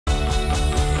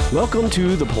Welcome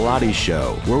to the Pilates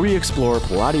Show, where we explore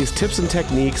Pilates tips and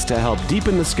techniques to help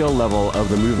deepen the skill level of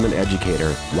the movement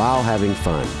educator while having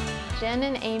fun. Jen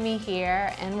and Amy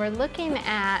here, and we're looking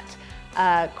at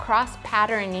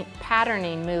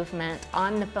cross-patterning movement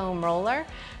on the foam roller.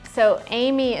 So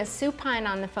Amy is supine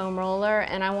on the foam roller,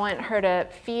 and I want her to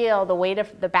feel the weight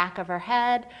of the back of her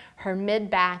head, her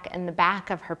mid-back, and the back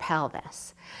of her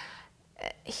pelvis.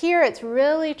 Here it's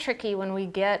really tricky when we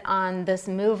get on this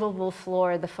movable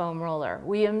floor of the foam roller.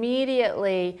 We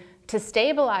immediately, to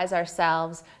stabilize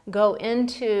ourselves, go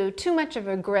into too much of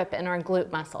a grip in our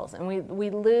glute muscles, and we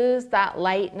lose that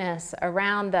lightness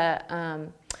around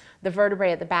the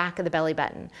vertebrae at the back of the belly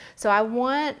button. So I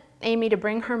want Amy to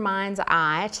bring her mind's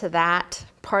eye to that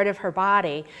part of her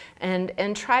body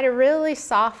and try to really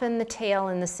soften the tail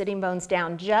and the sitting bones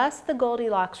down just the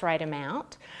Goldilocks right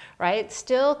amount, right?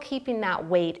 Still keeping that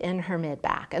weight in her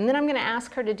mid-back. And then I'm going to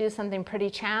ask her to do something pretty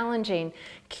challenging,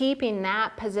 keeping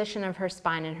that position of her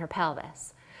spine and her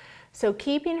pelvis. So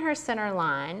keeping her center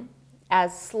line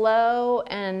as slow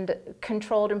and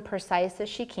controlled and precise as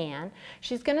she can,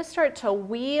 she's going to start to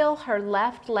wheel her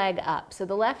left leg up. So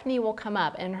the left knee will come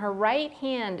up, and her right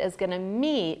hand is going to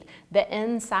meet the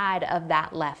inside of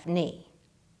that left knee.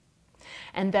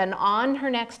 And then on her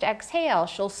next exhale,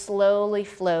 she'll slowly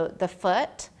float the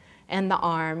foot and the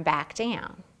arm back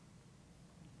down.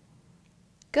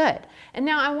 Good. And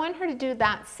now I want her to do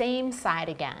that same side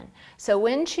again. So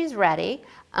when she's ready,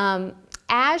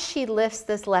 as she lifts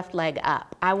this left leg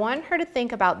up, I want her to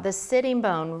think about the sitting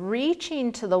bone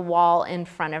reaching to the wall in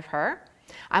front of her.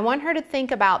 I want her to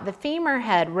think about the femur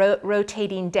head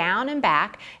rotating down and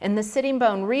back, and the sitting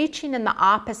bone reaching in the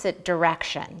opposite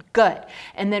direction. Good.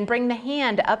 And then bring the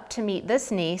hand up to meet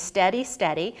this knee, steady,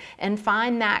 steady, and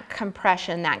find that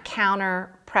compression, that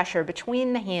counter pressure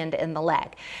between the hand and the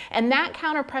leg. And that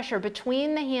counter pressure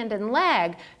between the hand and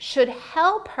leg should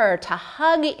help her to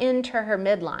hug into her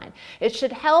midline. It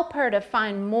should help her to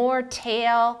find more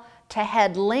tail to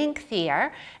head length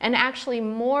here, and actually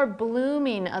more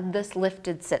blooming of this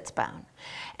lifted sits bone.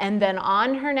 And then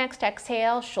on her next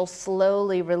exhale, she'll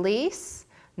slowly release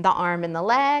the arm and the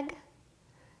leg,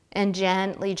 and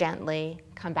gently, gently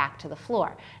come back to the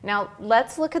floor. Now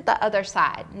let's look at the other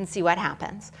side and see what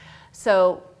happens.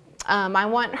 So I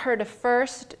want her to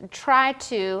first try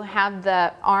to have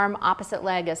the arm opposite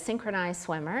leg as synchronized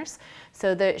swimmers,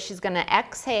 so that she's going to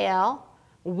exhale,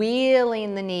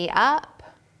 wheeling the knee up,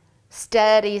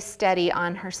 steady, steady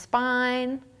on her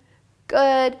spine.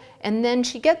 Good. And then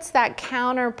she gets that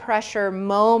counter pressure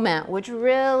moment, which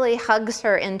really hugs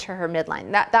her into her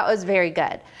midline. That was very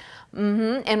good.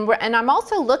 And I'm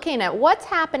also looking at what's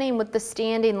happening with the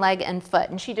standing leg and foot.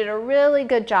 And she did a really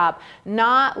good job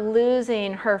not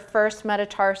losing her first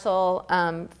metatarsal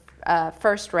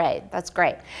first ray. That's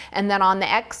great. And then on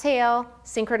the exhale,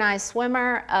 synchronized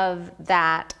swimmer of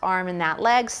that arm and that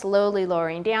leg, slowly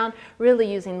lowering down,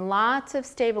 really using lots of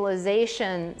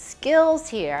stabilization skills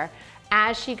here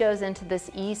as she goes into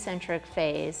this eccentric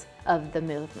phase of the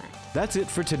movement. That's it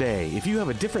for today. If you have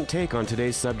a different take on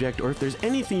today's subject, or if there's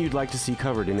anything you'd like to see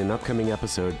covered in an upcoming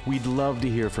episode, we'd love to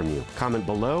hear from you. Comment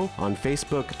below on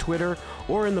Facebook, Twitter,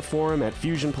 or in the forum at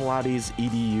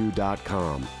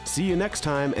fusionpilatesedu.com. See you next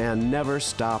time, and never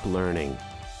stop learning.